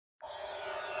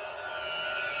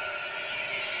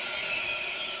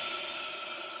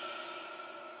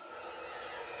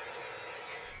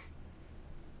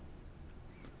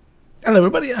Hello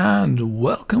everybody and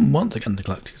welcome once again to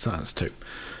Galactic Science 2.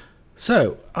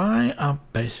 So I have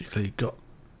basically got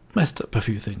messed up a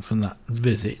few things from that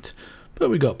visit, but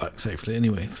we got back safely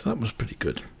anyway, so that was pretty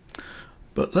good.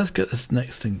 But let's get this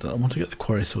next thing done. I want to get the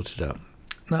quarry sorted out.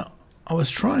 Now I was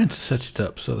trying to set it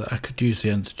up so that I could use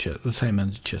the ender chest, the same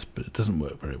ender chest, but it doesn't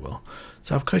work very well.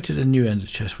 So I've created a new ender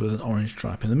chest with an orange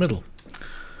stripe in the middle.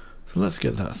 So let's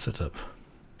get that set up.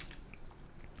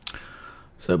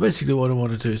 So basically what I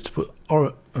want to do is to put,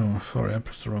 oh sorry, I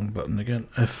pressed the wrong button again,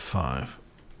 F5.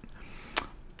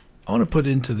 I want to put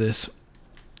into this,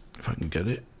 if I can get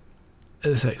it,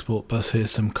 this export bus, here's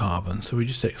some carbon. So we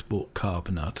just export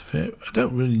carbon out of here. I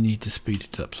don't really need to speed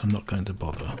it up, so I'm not going to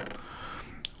bother.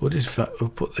 We'll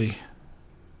put the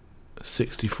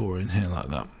 64 in here like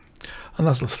that. And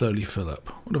that'll slowly fill up.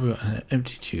 What have we got in here?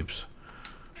 Empty tubes.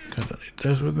 Okay, I don't need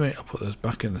those with me. I'll put those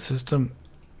back in the system.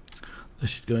 This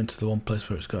should go into the one place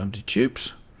where it's got empty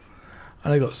tubes.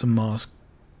 And I got some Mars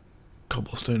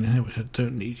cobblestone in here, which I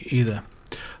don't need either.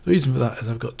 The reason for that is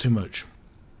I've got too much.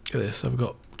 Look at this, I've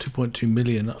got 2.2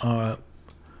 million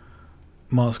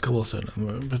Mars cobblestone at the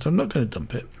moment, but I'm not going to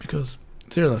dump it because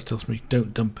Zero Life tells me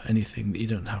don't dump anything that you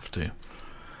don't have to.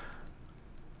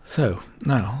 So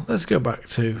now let's go back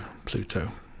to Pluto,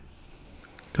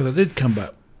 because I did come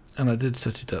back and I did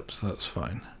set it up, so that's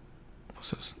fine. What's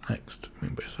this next?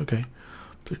 Moon base. Okay,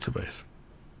 Pluto base.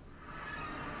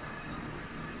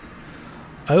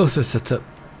 I also set up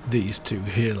these two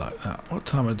here like that. What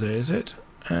time of day is it?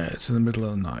 It's in the middle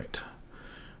of the night.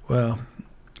 Well,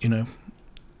 you know,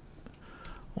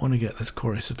 I want to get this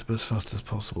quarry set up as fast as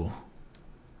possible.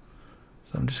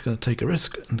 So I'm just going to take a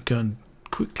risk and go and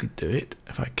quickly do it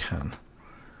if I can.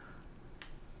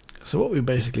 So what we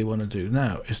basically want to do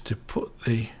now is to put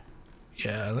the,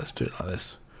 let's do it like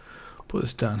this. Put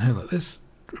this down here like this,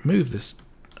 remove this.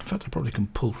 In fact, I probably can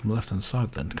pull from the left hand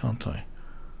side then, can't I?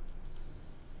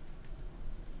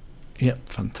 Yep,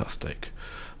 fantastic.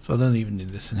 So I don't even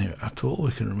need this in here at all.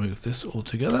 We can remove this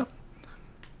altogether.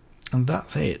 And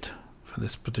that's it for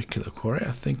this particular quarry.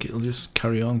 I think it'll just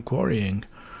carry on quarrying.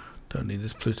 Don't need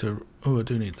this Pluto. Oh, I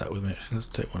do need that with me actually. Let's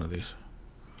take one of these.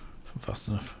 Fast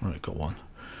enough. Right, got one.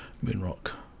 Moon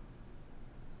rock.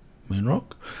 Moon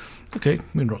rock? Okay,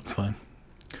 moon rock's fine.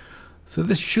 So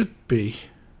this should be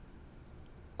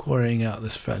quarrying out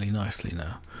this fairly nicely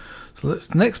now. So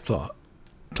the next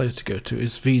place to go to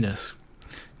is Venus,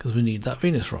 because we need that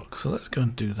Venus rock. So let's go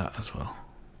and do that as well.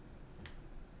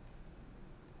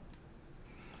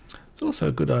 It's also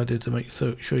a good idea to make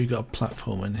sure you got a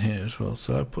platform in here as well.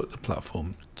 So I put the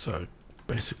platform so I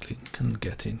basically can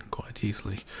get in quite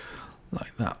easily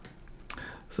like that.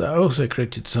 So I also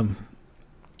created some,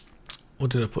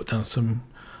 what did I put down? Some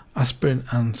aspirin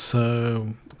and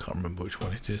so I can't remember which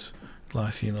one it is,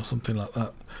 glycine or something like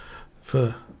that,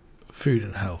 for food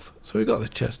and health. So we've got the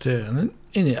chest here, and then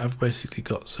in it I've basically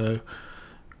got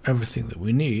everything that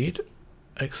we need,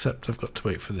 except I've got to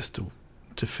wait for this to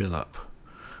fill up,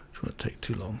 which won't take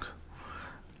too long.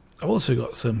 I've also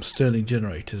got some Stirling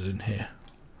generators in here.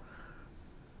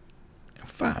 In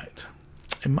fact,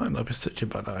 it might not be such a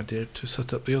bad idea to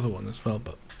set up the other one as well,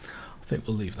 but I think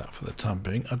we'll leave that for the time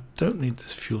being. I don't need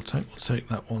this fuel tank. We'll take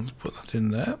that one, put that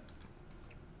in there.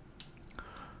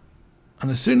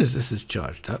 And as soon as this is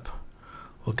charged up,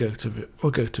 we'll go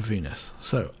to Venus.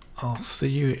 So I'll see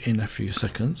you in a few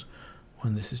seconds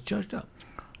when this is charged up.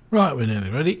 Right, we're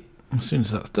nearly ready. As soon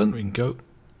as that's done, we can go.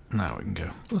 Now we can go.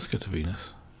 Let's go to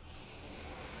Venus.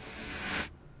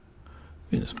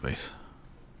 Venus base.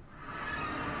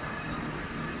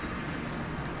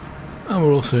 And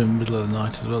we're also in the middle of the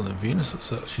night as well in Venus.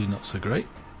 That's actually not so great.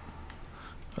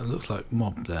 It looks like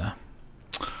mob there.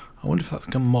 I wonder if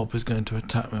that mob is going to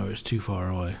attack me or it's too far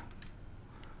away.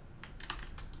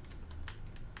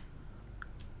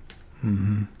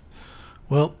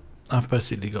 Well, I've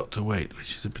basically got to wait,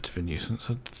 which is a bit of a nuisance.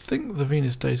 I think the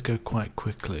Venus days go quite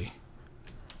quickly.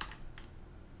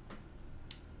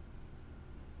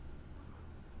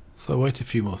 So I'll wait a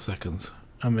few more seconds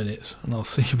and minutes, and I'll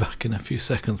see you back in a few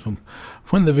seconds from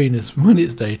when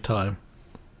it's daytime.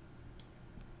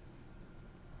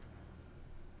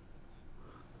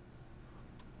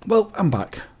 Well, I'm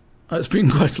back. It's been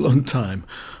quite a long time,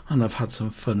 and I've had some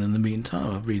fun in the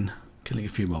meantime. I've been killing a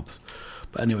few mobs.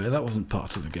 But anyway, that wasn't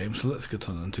part of the game, so let's get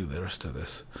on and do the rest of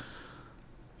this.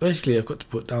 Basically, I've got to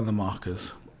put down the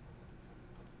markers.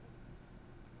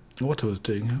 What I was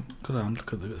doing, go down,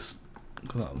 look at this,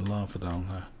 look at that lava down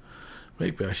there.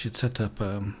 Maybe I should set up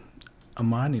a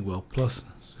mining well plus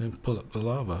so pull up the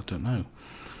lava, I don't know.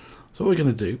 So what we're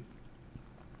going to do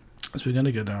is we're going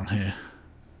to go down here.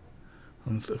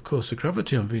 And of course the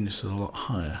gravity on Venus is a lot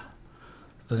higher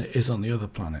than it is on the other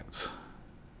planets.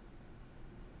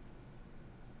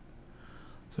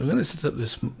 So we're going to set up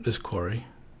this quarry.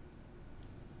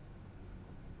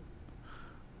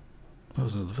 Oh,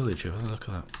 there's another village over there, look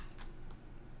at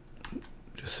that.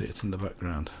 Just see it in the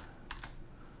background.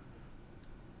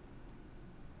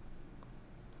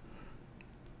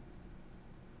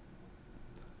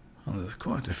 Oh, there's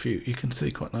quite a few. You can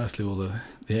see quite nicely all the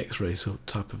X-ray sort of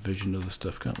type of vision of the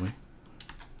stuff, can't we?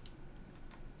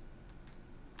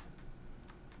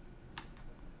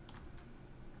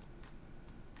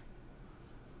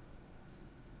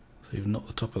 So you've knocked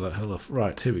the top of that hill off.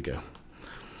 Right, here we go.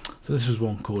 So this was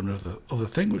one corner of the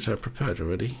thing which I prepared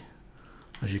already.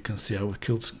 As you can see, I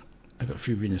got a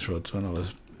few Venus rods when I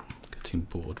was getting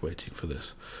bored waiting for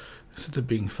this. Instead of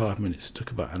being 5 minutes, it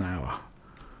took about an hour.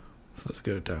 So let's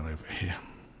go down over here.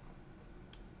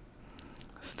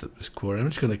 Set up this quarry. I'm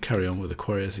just going to carry on with the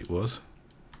quarry as it was.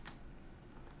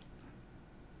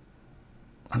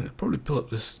 And it'll probably pull up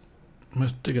this,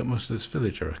 dig up most of this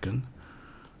village, I reckon.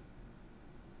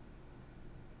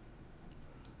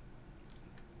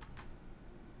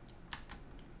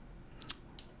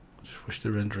 I just wish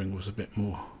the rendering was a bit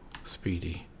more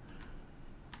speedy.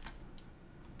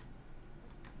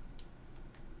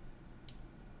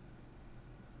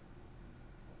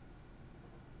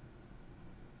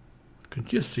 You can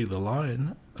just see the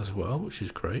line as well, which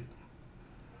is great.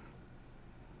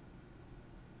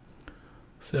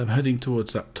 So I'm heading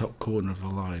towards that top corner of the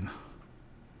line.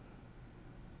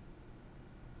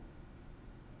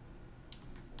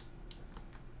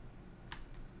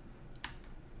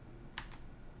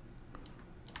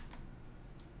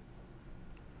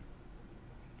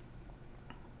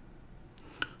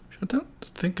 I don't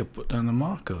think I put down a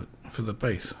marker for the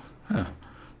base. Huh.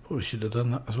 Probably should have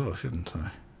done that as well, shouldn't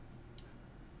I?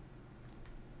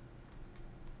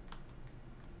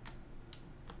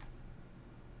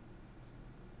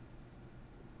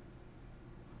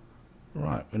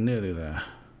 Right, we're nearly there.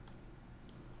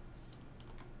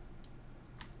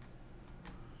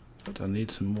 But I need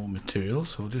some more materials,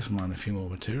 so I'll just mine a few more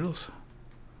materials.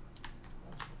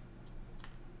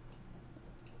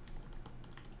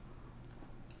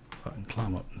 If I can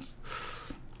climb up.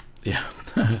 Yeah.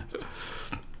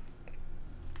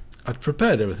 I'd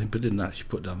prepared everything but didn't actually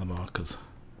put down the markers,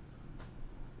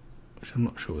 which I'm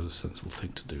not sure was a sensible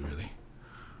thing to do, really.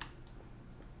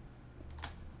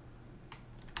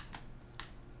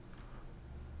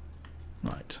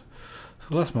 Right, so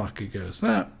the last marker goes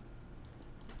there.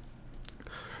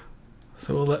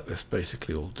 So we'll let this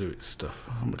basically all do its stuff.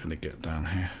 I'm not going to get down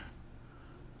here.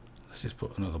 Let's just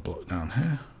put another block down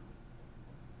here.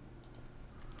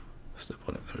 Step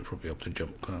on it, then we'll probably be able to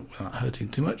jump without hurting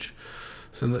too much.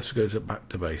 So let's go back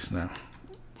to base now,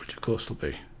 which of course will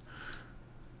be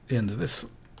the end of this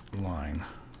line.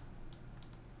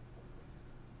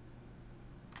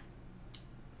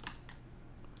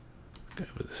 Go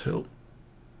over this hill.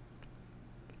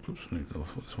 Oops, we need to go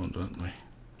off this one, don't we?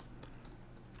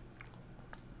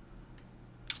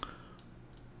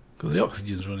 Because the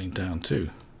oxygen's running down too.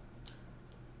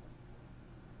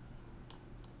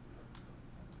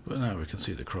 But now we can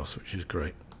see the cross, which is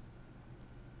great.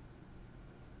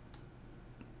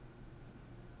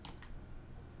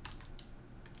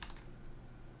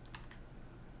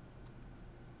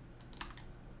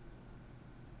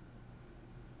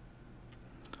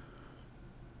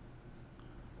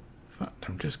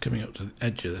 I'm just coming up to the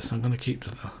edge of this. I'm going to keep to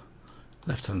the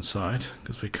left hand side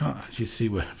because we can't actually see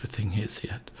where everything is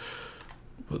yet,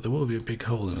 but there will be a big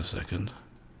hole in a second.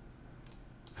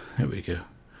 Here we go.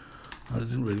 I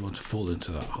didn't really want to fall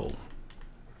into that hole.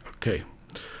 Okay,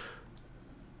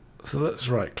 so let's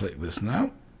right click this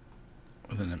now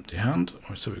with an empty hand.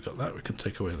 So we've got that. We can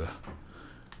take away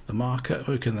the marker.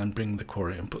 We can then bring the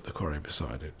quarry and put the quarry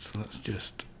beside it. So let's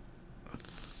just, I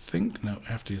think, no, we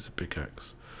have to use a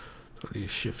pickaxe. So I'll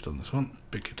use shift on this one,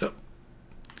 pick it up.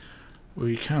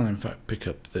 We can in fact pick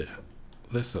up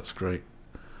this, that's great.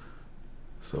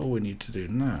 So all we need to do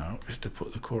now is to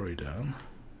put the quarry down.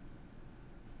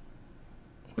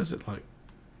 Where's it like?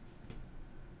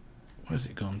 Where's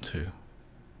it gone to?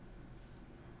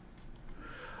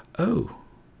 Oh,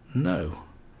 no.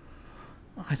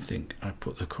 I think I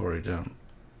put the quarry down.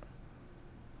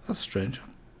 That's strange.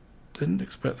 I didn't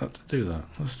expect that to do that.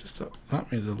 Let's just,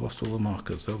 that means I've lost all the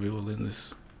markers. They'll be all in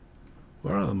this.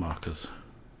 Where are the markers?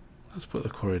 Let's put the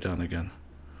quarry down again.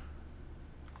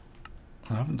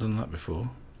 I haven't done that before.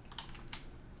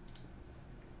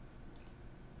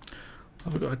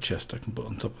 Have I got a chest I can put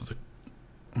on top of the...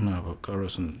 No, I've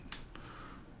got some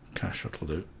cache, that'll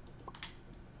do.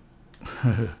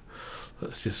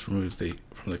 Let's just remove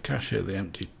from the cache here the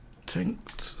empty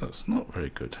tinks. That's not very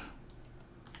good.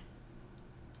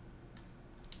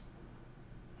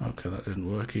 Okay, that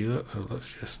didn't work either, so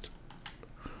let's just...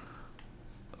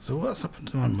 So what's happened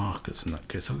to my markers in that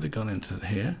case? Have they gone into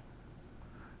here?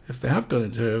 If they have gone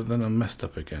into here, then I'm messed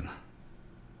up again.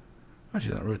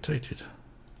 Actually, that rotated.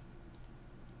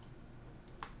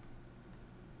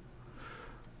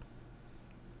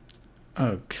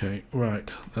 Okay,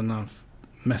 right, then I've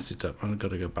messed it up. I've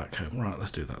got to go back home. Right,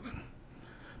 let's do that then.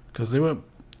 Because they won't...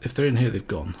 If they're in here, they've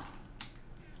gone.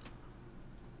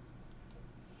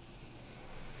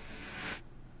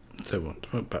 So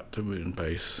went back to moon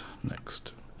base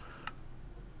next.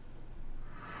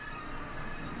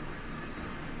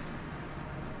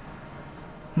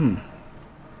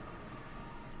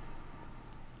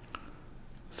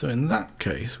 So in that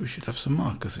case, we should have some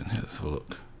markers in here. Let's have a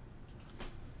look.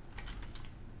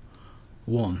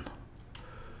 1.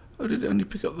 Oh, did it only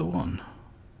pick up the 1?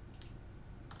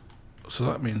 So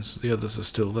that means the others are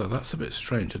still there. That's a bit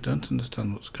strange. I don't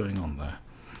understand what's going on there.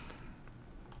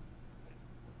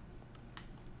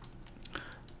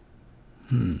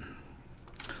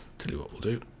 Tell you what we'll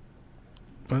do.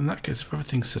 But in that case, if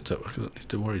everything's set up, I don't need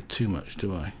to worry too much,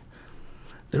 do I?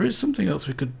 There is something else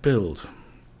we could build.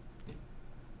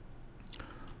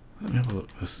 Let me have a look.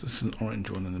 This is an orange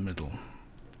one in the middle.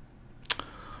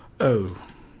 Oh.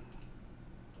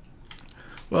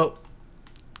 Well,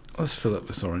 let's fill up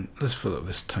this orange. Let's fill up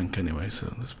this tank anyway.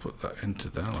 So let's put that into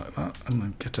there like that, and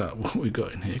then get out what we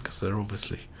got in here because they're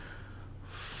obviously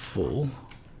full.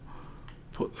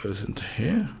 Put those into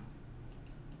here.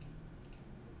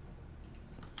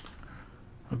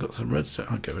 I've got some redstone.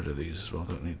 I'll get rid of these as well.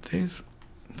 Don't need these.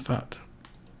 In fact,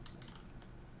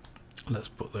 let's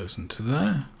put those into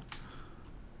there.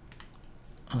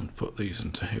 And put these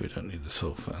into here. We don't need the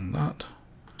sulfur and that.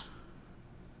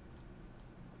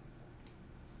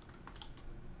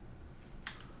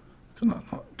 Can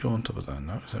that not go on top of that?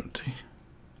 No, it's empty.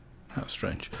 That's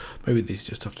strange. Maybe these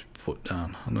just have to be put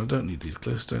down. And I don't need these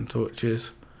glowstone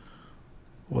torches.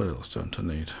 What else don't I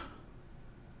need?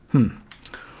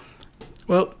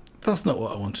 Well, that's not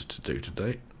what I wanted to do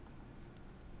today.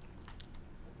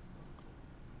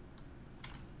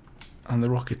 And the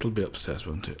rocket will be upstairs,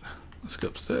 won't it? Let's go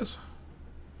upstairs.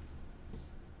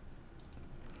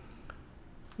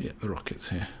 Yeah, the rocket's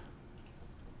here.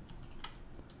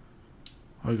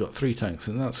 I've got 3 tanks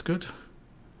and that's good.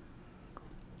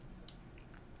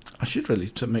 I should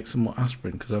really make some more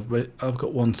aspirin because I've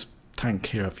got 1 tank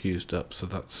here I've used up, so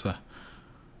that's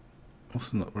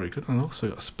also not very good. And I've also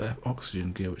got a spare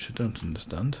oxygen gear which I don't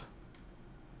understand.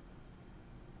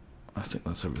 I think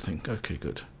that's everything. Okay,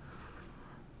 good.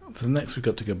 So next we've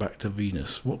got to go back to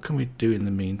Venus. What can we do in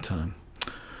the meantime?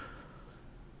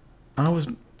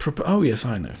 Oh yes,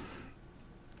 I know.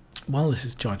 While this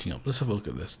is charging up, let's have a look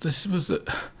at this. This was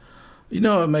you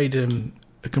know, I made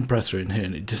a compressor in here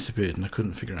and it disappeared and I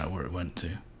couldn't figure out where it went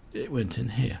to. It went in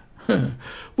here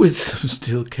with some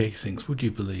steel casings. Would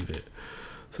you believe it?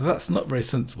 So that's not very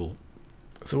sensible.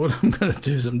 So what I'm going to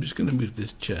do is I'm just going to move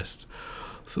this chest.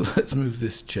 So let's move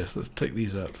this chest. Let's take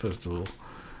these out first of all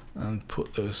and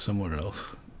put those somewhere else.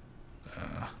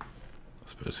 I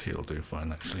suppose he'll do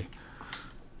fine actually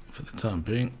for the time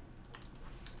being.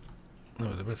 No,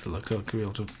 with a bit of luck I'll be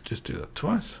able to just do that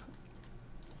twice.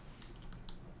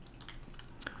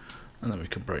 And then we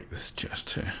can break this chest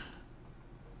here.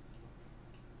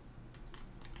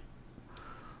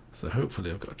 So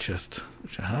hopefully I've got a chest,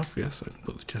 which I have, yes, I can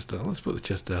put the chest down. Let's put the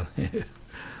chest down here.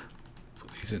 Put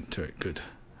these into it, good.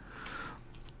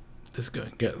 Let's go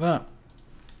and get that.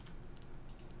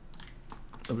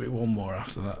 There'll be 1 more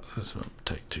after that. This will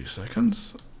take 2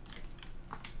 seconds.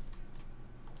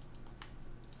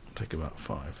 Take about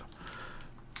 5.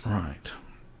 Right.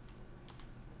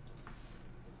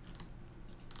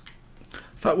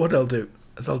 In fact, what I'll do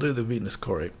is I'll do the Venus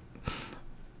quarry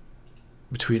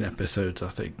between episodes, I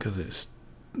think, because it's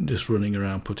just running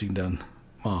around putting down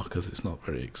markers. It's not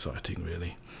very exciting,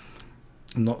 really.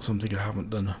 Not something I haven't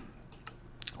done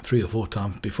 3 or 4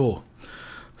 times before.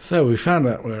 So we found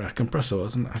out where our compressor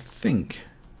was, and I think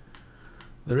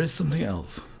there is something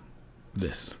else.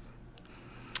 This.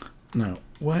 Now,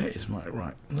 where is my...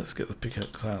 Right, let's get the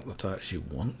pickaxe out that I actually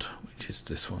want, which is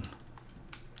this one.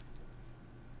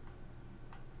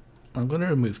 I'm going to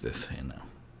remove this here now.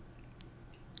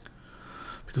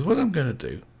 Because what I'm going to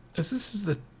do is this is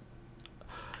the...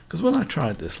 Because when I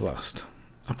tried this last,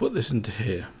 I put this into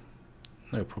here.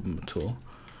 No problem at all.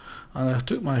 And I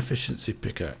took my efficiency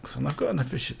pickaxe, and I've got an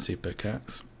efficiency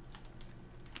pickaxe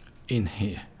in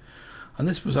here. And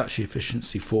this was actually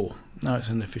efficiency 4. Now it's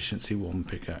an efficiency 1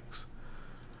 pickaxe.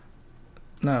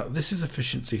 Now this is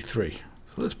efficiency 3.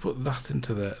 So let's put that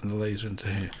into there and the laser into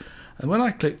here. And when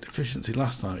I clicked efficiency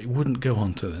last time, it wouldn't go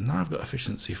on to there. Now I've got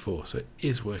efficiency 4, so it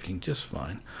is working just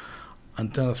fine.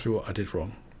 And tell us what I did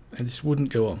wrong. And this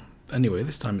wouldn't go on. Anyway,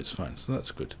 this time it's fine, so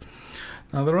that's good.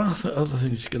 Now there are other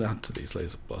things you can add to these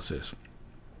laser pluses.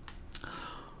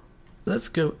 Let's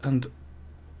go and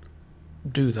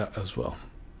do that as well.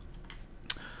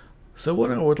 So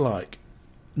what I would like,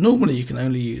 normally you can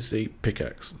only use the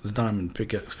pickaxe, the diamond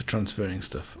pickaxe, for transferring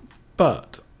stuff.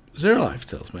 But Zero Life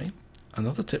tells me,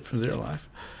 another tip from Zero Life,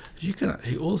 is you can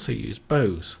actually also use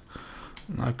bows.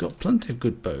 And I've got plenty of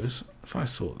good bows. If I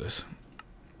sort this,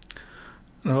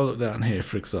 and I'll look down here,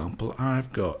 for example,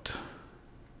 I've got,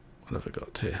 what have I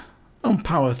got here? On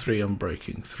power 3,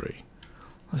 unbreaking 3.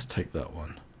 Let's take that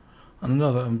one. And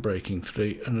another unbreaking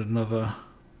 3, and another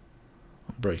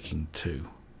unbreaking 2.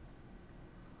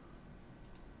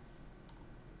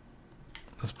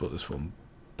 Let's put this one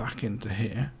back into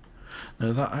here.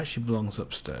 Now that actually belongs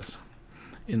upstairs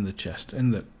in the chest,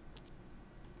 in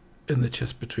the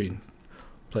chest between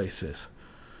places.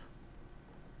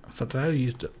 In fact, I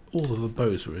used all of the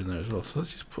bows were in there as well, so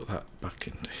let's just put that back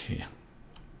into here.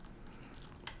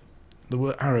 There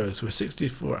were arrows, there were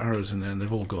 64 arrows in there, and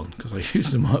they've all gone because I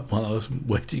used them up while I was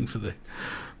waiting for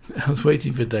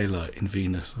daylight in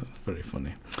Venus. That's very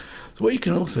funny. So what you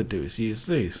can also do is use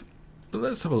these. But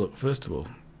let's have a look first of all.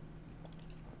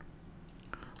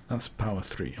 That's power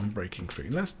 3, unbreaking 3.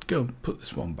 Let's go and put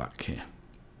this one back here.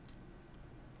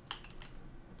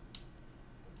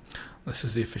 This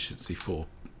is the efficiency 4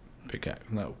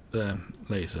 pickaxe, no,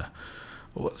 laser.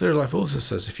 But what Zero Life also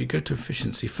says, if you go to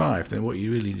efficiency 5, then what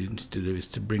you really need to do is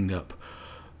to bring up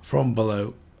from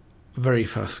below very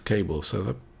fast cables. So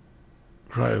the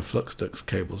cryo flux ducts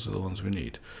cables are the ones we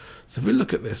need. So if we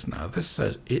look at this now, this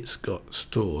says it's got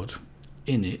stored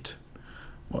in it,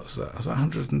 what's that? Is that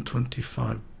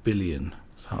 125 billion?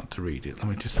 It's hard to read it. Let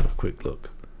me just have a quick look.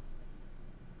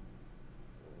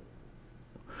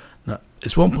 No,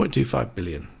 it's 1.25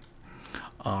 billion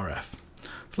RF.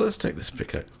 So let's take this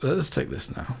pickaxe. Let's take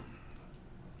this now.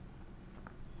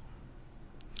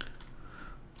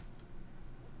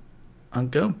 And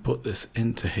go and put this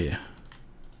into here.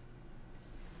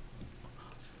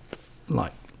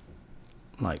 Like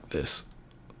this.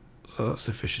 So that's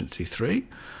efficiency 3.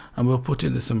 And we'll put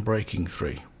in this unbreaking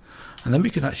 3. And then we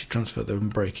can actually transfer the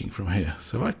unbreaking from here.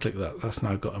 So if I click that, that's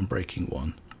now got unbreaking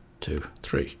 1, 2,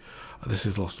 3. This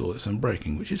has lost all its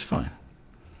unbreaking, which is fine.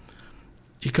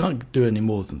 You can't do any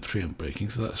more than 3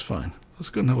 unbreaking, so that's fine. Let's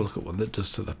go and have a look at what that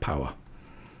does to the power.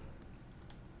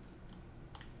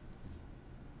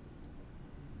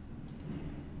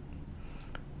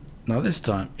 Now this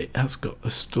time it has got a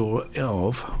store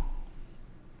of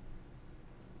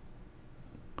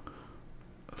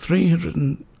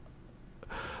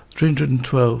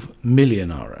 312 million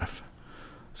RF.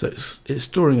 So it's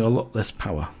storing a lot less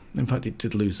power. In fact, it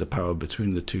did lose the power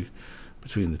between the two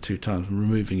times,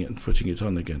 removing it and putting it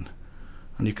on again.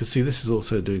 And you can see this is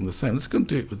also doing the same. Let's go and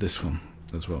do it with this one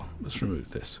as well. Let's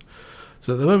remove this.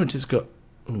 So at the moment it's got,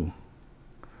 ooh,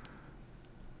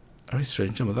 very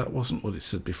strange number. That wasn't what it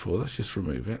said before. Let's just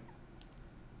remove it.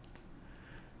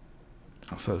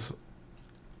 That says,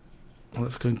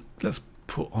 let's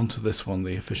put onto this one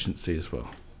the efficiency as well.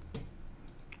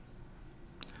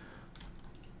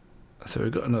 So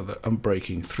we've got another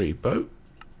unbreaking 3 boat.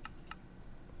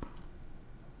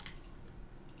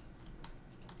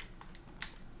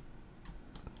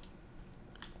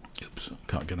 Oops,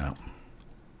 can't get out.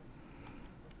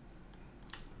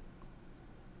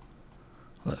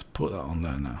 Let's put that on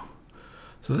there now.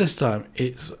 So this time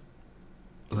it's,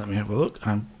 let me have a look.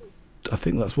 I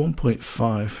think that's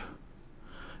 1.5.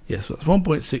 Yes, that's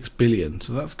 1.6 billion.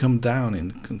 So that's come down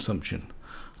in consumption.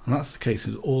 And that's the case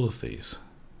with all of these.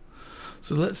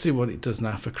 So let's see what it does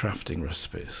now for crafting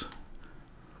recipes.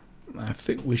 I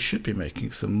think we should be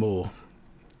making some more.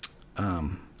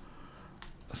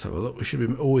 Let's have a look. We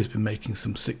should always be making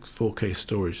some 4K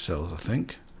storage cells, I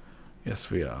think.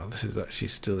 Yes, we are. This is actually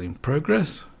still in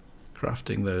progress.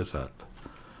 Crafting those up.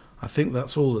 I think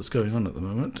that's all that's going on at the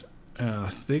moment. I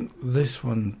think this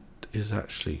one is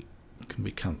actually can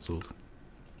be cancelled.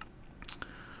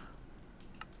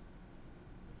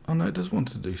 Oh no, it does want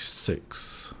to do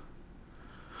 6.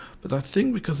 But I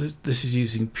think because this is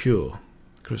using pure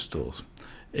crystals,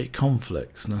 it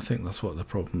conflicts, and I think that's what the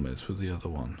problem is with the other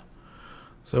one.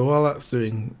 So while that's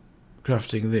doing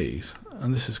crafting these,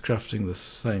 and this is crafting the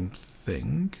same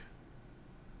thing.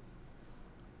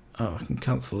 Oh, I can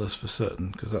cancel this for certain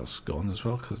because that's gone as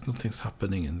well, because nothing's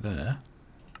happening in there.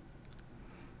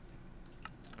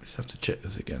 I just have to check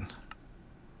this again.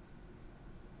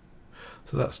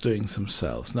 So that's doing some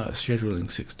cells. Now it's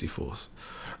scheduling 64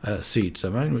 seeds,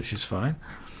 which is fine.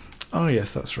 Oh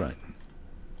yes, that's right.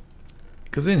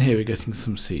 Because in here we're getting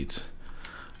some seeds.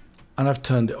 And I've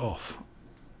turned it off.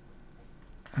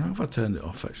 How have I turned it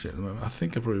off actually at the moment? I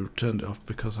think I probably turned it off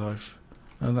because oh,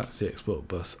 that's the export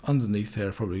bus. Underneath here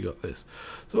I probably got this.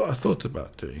 So what I thought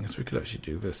about doing is we could actually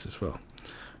do this as well.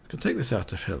 We can take this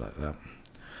out of here like that.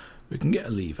 We can get a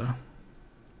lever.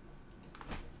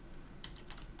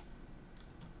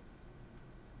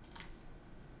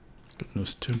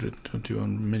 Goodness,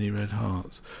 221 mini red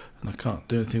hearts. And I can't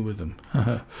do anything with them.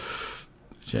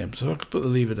 Shame. So I could put the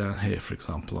lever down here, for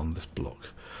example, on this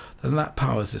block. Then that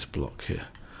powers this block here.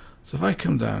 So if I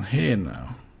come down here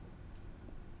now,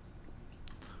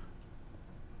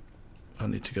 I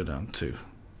need to go down 2,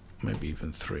 maybe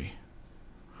even 3.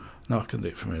 Now I can do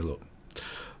it from here, look.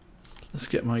 Let's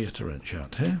get my Yetta wrench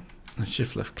out here and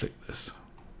shift left click this.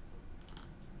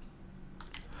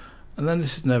 And then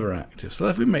this is never active. So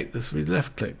if we make this, we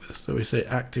left click this, so we say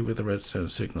active with a redstone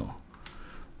signal.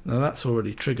 Now that's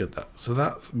already triggered that, so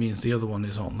that means the other one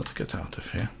is on. Let's get out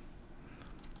of here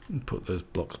and put those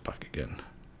blocks back again.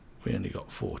 We only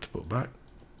got 4 to put back.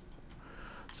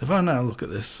 So if I now look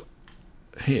at this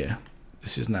here,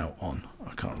 this is now on.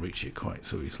 I can't reach it quite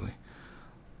so easily.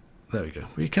 There we go.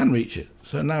 We can reach it.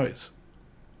 So now it's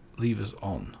levers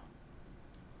on.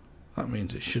 That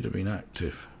means it should have been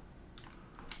active.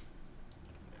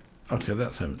 Okay,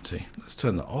 that's empty. Let's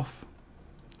turn that off.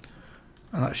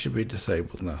 And that should be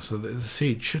disabled now. So the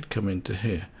seed should come into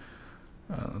here.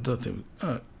 I don't think...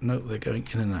 no, they're going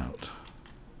in and out.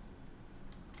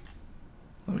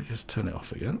 Let me just turn it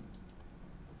off again.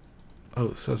 Oh,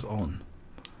 it says on.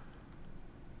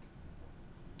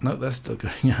 No, they're still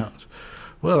going out.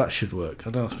 Well, that should work.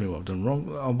 Don't ask me what I've done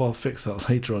wrong. I'll fix that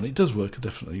later on. It does work. It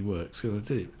definitely works. Because I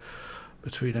did it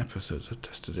between episodes. I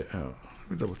tested it out.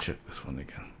 Let me double check this one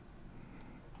again.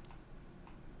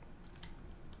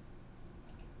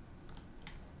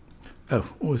 Oh,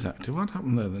 always active. What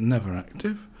happened there? They're never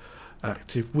active.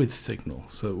 Active with signal.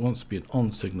 So it wants to be an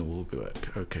on signal will be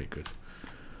work. Okay, good.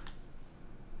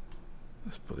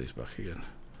 Let's put these back again.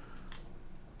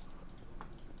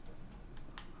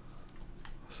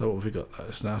 So what have we got? That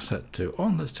it's now set to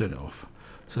on. Let's turn it off.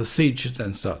 So seeds should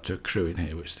then start to accrue in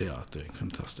here, which they are doing.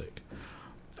 Fantastic.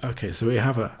 Okay, so we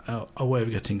have a way of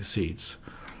getting seeds.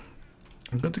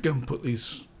 I'm going to go and put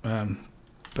these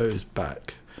bows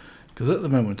back, because at the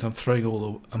moment I'm throwing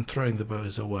the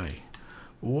bows away.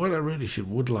 What I really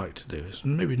would like to do is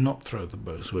maybe not throw the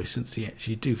bows away, since they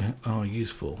actually are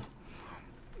useful.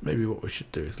 Maybe what we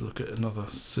should do is look at another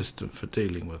system for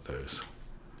dealing with those,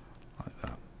 like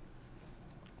that.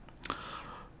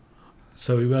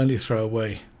 So we only throw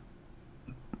away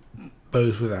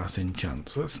bows without enchant,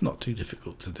 so it's not too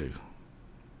difficult to do.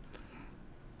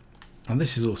 And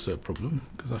this is also a problem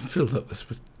because I've filled up this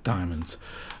with diamonds,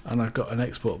 and I've got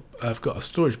a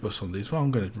storage bus on these. Well, I'm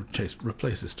going to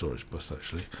replace the storage bus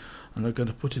actually, and I'm going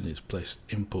to put in its place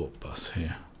import bus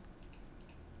here.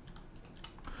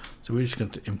 So we're just going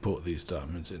to import these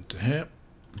diamonds into here,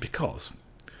 because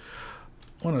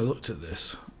when I looked at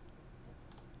this,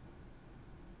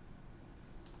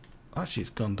 actually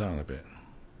it's gone down a bit.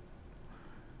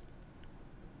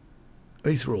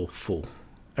 These were all full.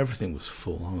 Everything was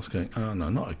full. I was going, oh no,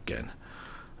 not again.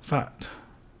 In fact,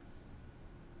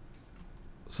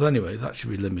 so anyway, that should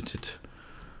be limited.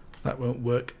 That won't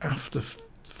work after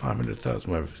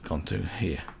 500,000, wherever it's gone to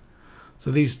here. So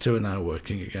these two are now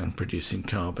working again, producing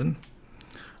carbon,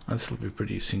 and this will be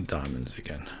producing diamonds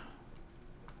again.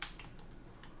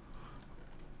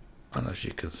 And as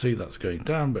you can see, that's going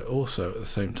down, but also at the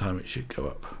same time it should go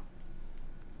up.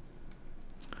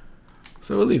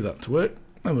 So we'll leave that to work,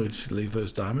 and we'll just leave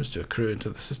those diamonds to accrue into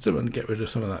the system and get rid of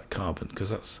some of that carbon, because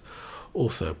that's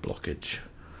also a blockage.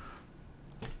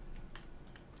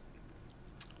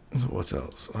 So what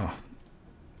else? Oh,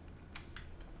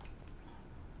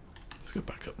 let's go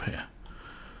back up here.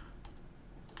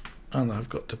 And I've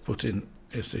got to put in,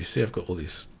 so you see I've got all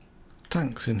these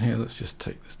tanks in here. Let's just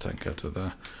take this tank out of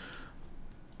there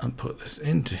and put this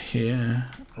into here.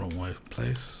 Wrong way of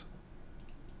place.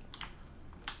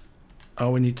 Oh,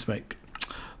 we need to make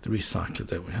the recycler,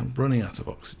 don't we? I'm running out of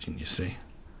oxygen, you see.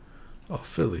 I'll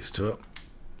fill these two up,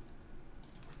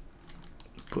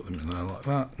 put them in there like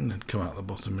that, and then come out the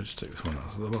bottom and just take this one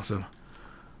out of the bottom,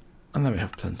 and then we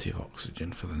have plenty of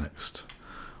oxygen for the next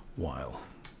while.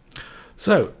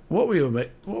 So what I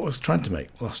was trying to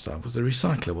make last time was the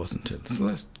recycler, wasn't it? So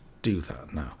let's do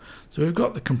that now. So we've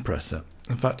got the compressor.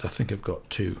 In fact, I think I've got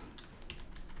two,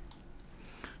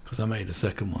 because I made a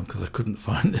second one because I couldn't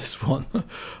find this one.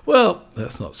 Well,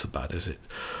 that's not so bad, is it?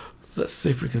 Let's see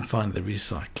if we can find the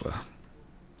recycler.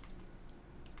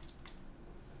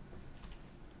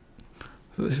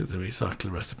 So this is the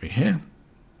recycler recipe here.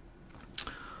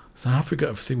 So have we got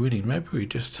everything we need? Maybe we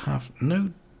just have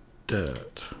no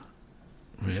dirt.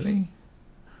 Really?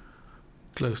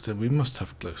 Glowstone, we must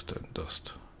have glowstone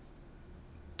dust.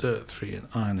 Dirt 3 and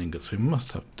iron ingots, we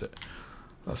must have dirt.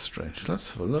 That's strange.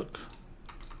 Let's have a look.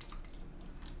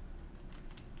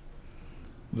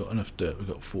 We've got enough dirt, we've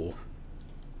got 4.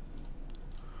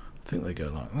 I think they go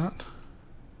like that.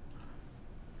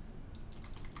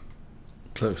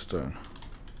 Glowstone.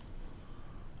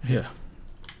 Here.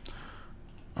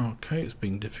 Okay, it's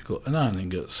being difficult. And iron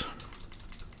ingots.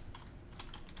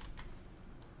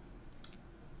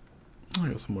 I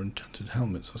got some more enchanted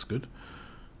helmets, that's good.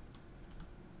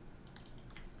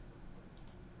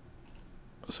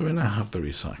 So we now have the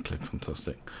recycling,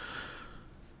 fantastic.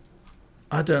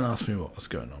 Don't ask me what was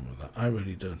going on with that. I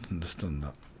really don't understand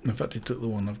that. In fact, he took the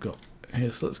one I've got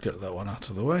here, so let's get that one out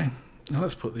of the way. Now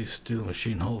let's put these steel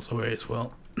machine holes away as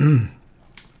well.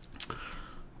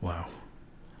 Wow.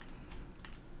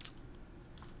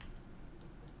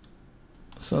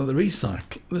 So the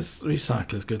this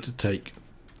recycler is going to take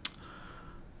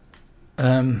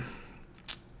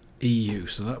EU,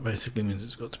 so that basically means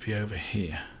it's got to be over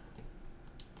here.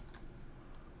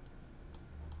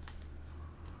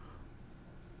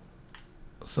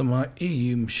 So my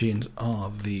EU machines are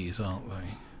these, aren't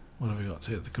they? What have we got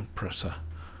here? The compressor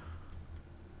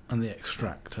and the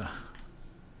extractor.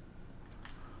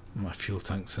 My fuel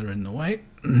tanks are in the way.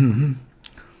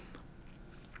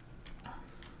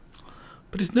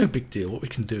 But it's no big deal. What we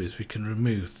can do is we can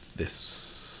remove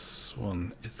this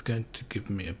one. It's going to give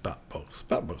me a bat box.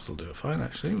 Bat box will do it fine,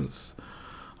 actually.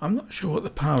 I'm not sure what the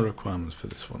power requirements for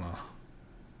this one are.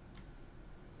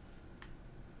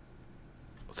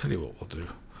 I'll tell you what we'll do.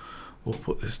 We'll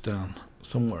put this down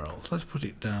somewhere else. Let's put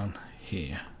it down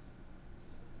here.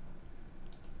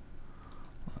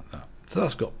 Like that. So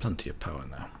that's got plenty of power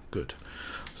now. Good.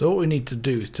 So what we need to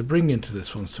do is to bring into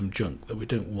this one some junk that we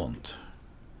don't want.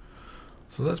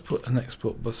 So let's put an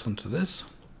export bus onto this.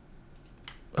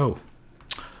 Oh,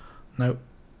 no.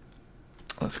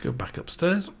 Let's go back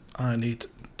upstairs. I need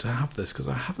to have this because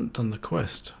I haven't done the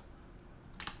quest.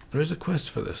 There is a quest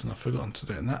for this and I've forgotten to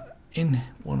do it. And that in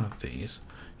one of these,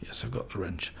 yes, I've got the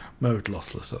wrench. Mode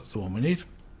lossless, that's the one we need.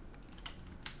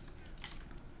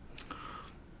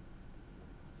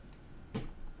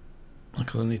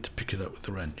 Because I need to pick it up with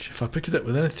the wrench. If I pick it up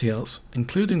with anything else,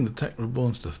 including the Tech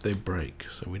Reborn stuff, they break.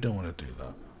 So we don't want to do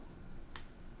that.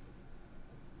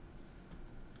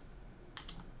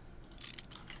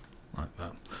 Like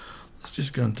that. Let's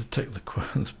just go into take the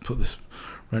let's put this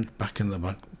wrench back in the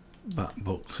back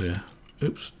box here.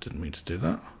 Oops, didn't mean to do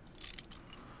that.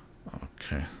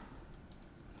 Okay.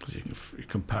 Because you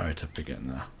can power it up again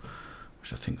now,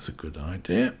 which I think is a good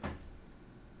idea.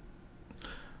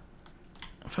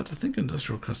 In fact, I think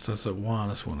Industrial Crust has a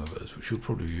wireless one of those, which will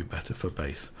probably be better for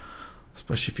base,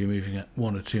 especially if you're moving at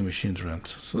 1 or 2 machines around.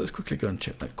 So let's quickly go and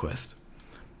check that quest.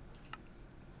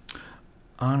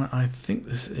 And I think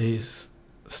this is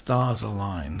Stars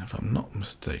Align, if I'm not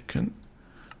mistaken.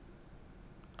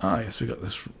 Ah, yes, we got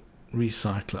this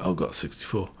recycler. Oh, got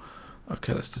 64.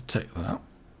 Okay, let's detect that.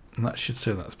 And that should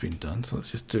say that's been done. So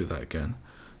let's just do that again.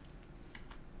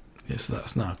 Yes, so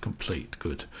that's now complete.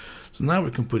 Good. So now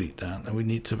we can put it down and we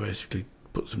need to basically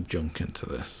put some junk into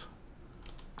this.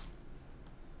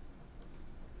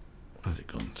 Where's it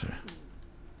gone to?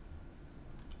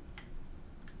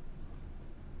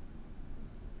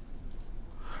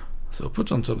 So we'll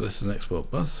put on top of this an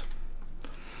export bus.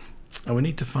 And we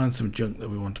need to find some junk that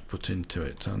we want to put into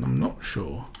it. And I'm not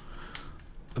sure.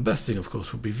 The best thing, of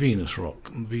course, would be Venus rock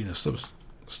and Venus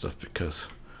stuff because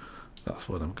that's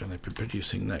what I'm going to be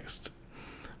producing next.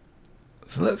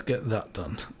 So let's get that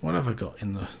done. What have I got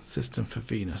in the system for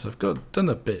Venus? I've done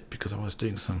a bit because I was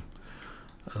doing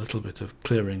a little bit of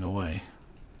clearing away.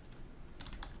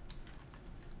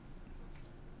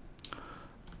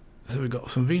 So we've got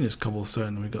some Venus cobblestone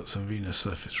and we've got some Venus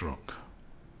surface rock.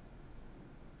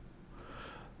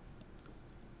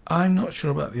 I'm not sure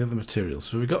about the other materials.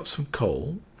 So we've got some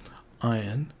coal,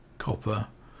 iron, copper,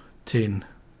 tin,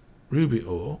 ruby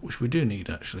ore, which we do need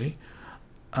actually,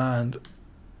 and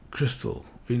crystal,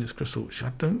 Venus crystal, which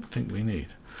I don't think we need.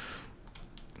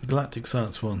 Galactic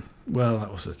Science one, well,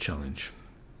 that was a challenge.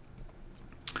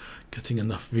 Getting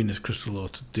enough Venus crystal ore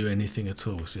to do anything at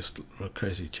all was just a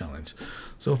crazy challenge.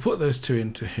 So I'll put those two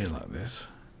into here like this.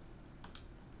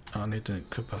 I need a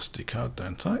capacity card,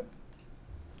 don't I?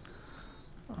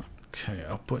 Okay,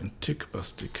 I'll put in 2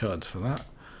 capacity cards for that.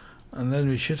 And then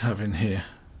we should have in here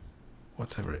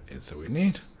whatever it is that we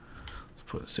need.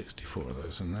 put 64 of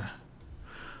those in there.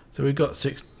 So we've got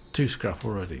 2 scrap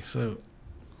already. So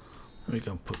let me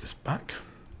go and put this back.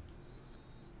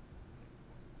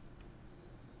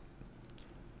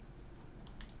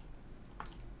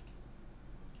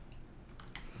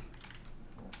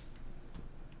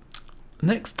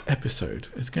 Next episode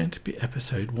is going to be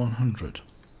episode 100.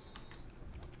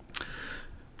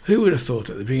 Who would have thought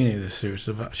at the beginning of this series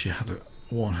I've actually had a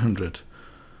 100?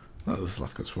 That looks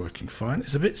like it's working fine.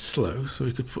 It's a bit slow, so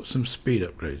we could put some speed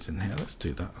upgrades in here. Let's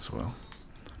do that as well.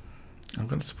 I'm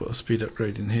going to put a speed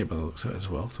upgrade in here by the looks of it as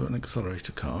well, so an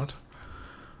accelerator card.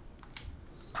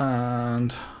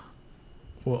 And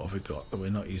what have we got that we're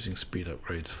not using speed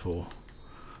upgrades for?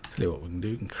 Tell you what we can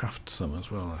do, we can craft some as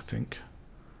well, I think.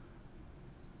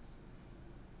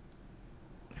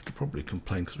 It'll probably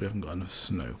complain because we haven't got enough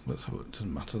snow, but it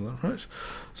doesn't matter that, right?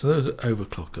 So those are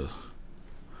overclockers.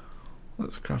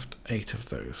 Let's craft 8 of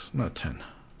those, no 10.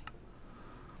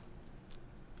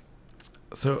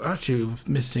 So actually we're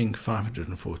missing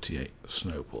 548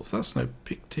 snowballs. That's no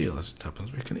big deal as it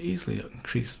happens. We can easily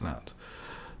increase that.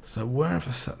 So where have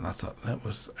I set that up? That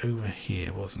was over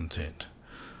here, wasn't it?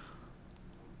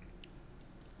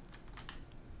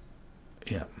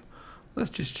 Yeah.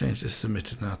 Let's just change this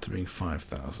submitted now to being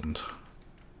 5,000.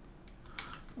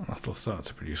 That'll start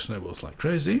to produce snowballs like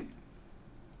crazy.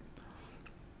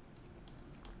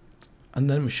 And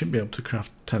then we should be able to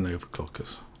craft 10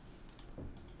 overclockers.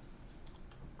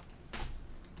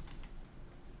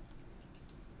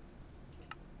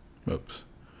 Oops.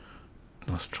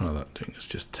 Let's try that doing it's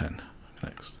just 10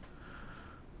 next.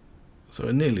 So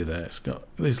we're nearly there.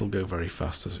 These will go very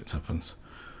fast as it happens.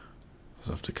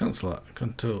 So I have to cancel that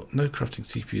until no crafting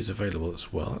CPU is available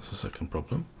as well. That's the second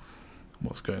problem.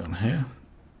 What's going on here?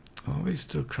 Are these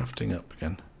still crafting up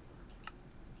again?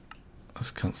 Let's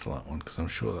cancel that one because I'm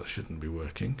sure that shouldn't be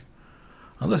working.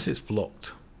 Unless it's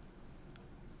blocked.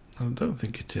 I don't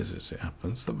think it is as it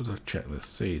happens. Let me check the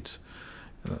seeds.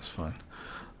 Yeah, that's fine.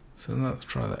 So now let's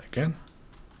try that again.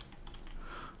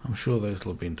 I'm sure those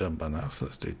will have been done by now. So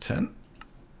let's do 10.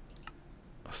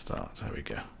 Start. There we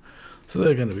go. So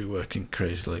they're going to be working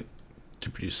crazily to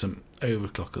produce some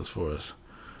overclockers for us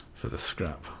for the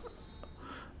scrap.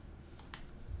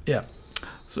 Yeah.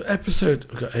 So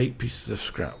we've got 8 pieces of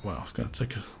scrap. Wow, it's going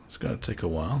to take a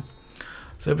while.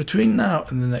 So between now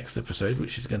and the next episode,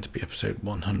 which is going to be episode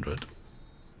 100,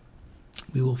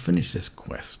 we will finish this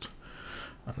quest.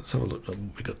 And let's have a look at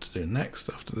what we got to do next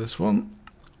after this one.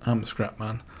 I'm the scrap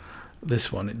man.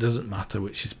 This one, it doesn't matter,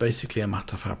 which is basically a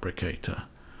matter fabricator.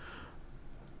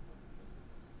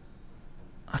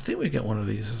 I think we get one of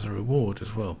these as a reward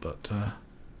as well, but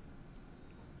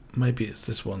maybe it's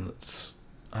this one that's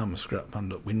I'm a scrap man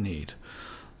that we need.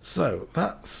 So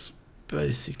that's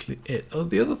basically it. Oh,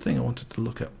 the other thing I wanted to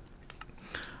look at,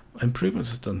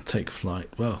 improvements has done take flight.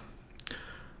 Well,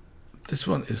 this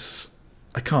one is,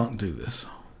 I can't do this,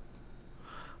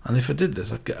 and if I did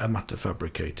this I'd get a matter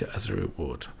fabricator as a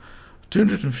reward.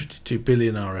 252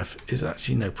 billion RF is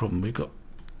actually no problem. We've got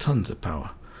tons of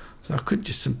power. So I could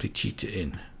just simply cheat it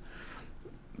in,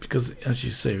 because as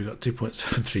you say, we've got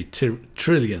 2.73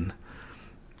 trillion.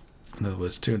 In other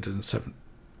words,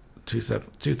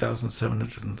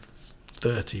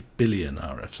 2,730 billion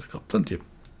RF. So I've got plenty of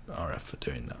RF for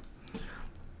doing that.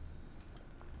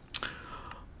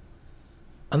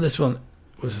 And this one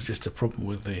was just a problem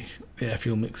with the air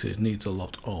fuel mixer. It needs a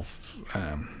lot of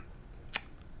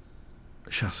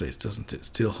chassis, doesn't it?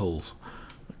 Steel holes.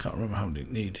 I can't remember how many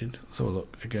it needed. Let's have a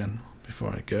look again before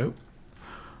I go.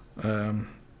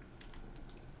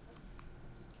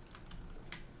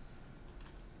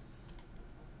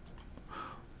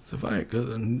 So if I go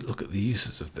and look at the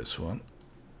uses of this one,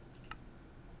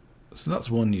 so that's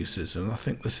one usage, and I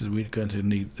think this is we're going to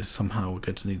need this somehow. We're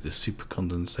going to need this super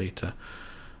condensator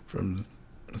from,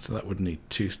 so that would need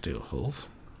 2 steel hulls.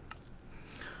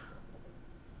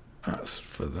 That's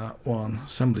for that one.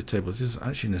 Assembly table. This is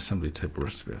actually an assembly table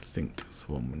recipe. I think is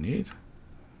the one we need.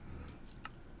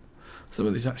 Some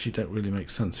of these actually don't really make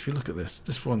sense. If you look at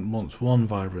this one wants 1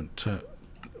 vibrant,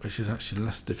 which is actually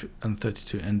less difficult, and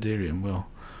 32 enderium. Well,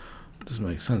 it doesn't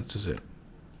make sense, does it?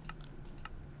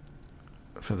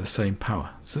 For the same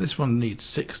power. So this one needs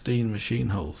 16 machine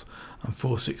holes and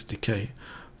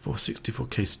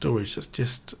 464K storage. That's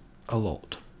just a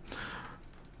lot.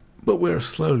 But we're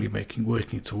slowly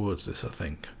working towards this, I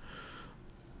think.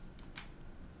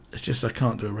 It's just I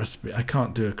can't do a recipe. I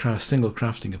can't do a single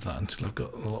crafting of that until I've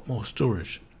got a lot more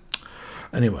storage.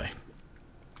 Anyway.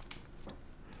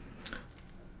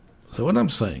 So what I'm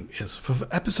saying is, for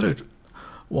episode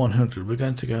 100, we're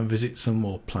going to go and visit some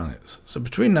more planets. So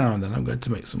between now and then, I'm going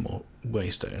to make some more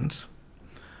waystones.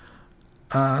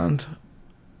 and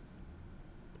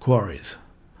Quarries.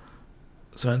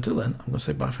 So until then, I'm going to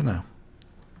say bye for now.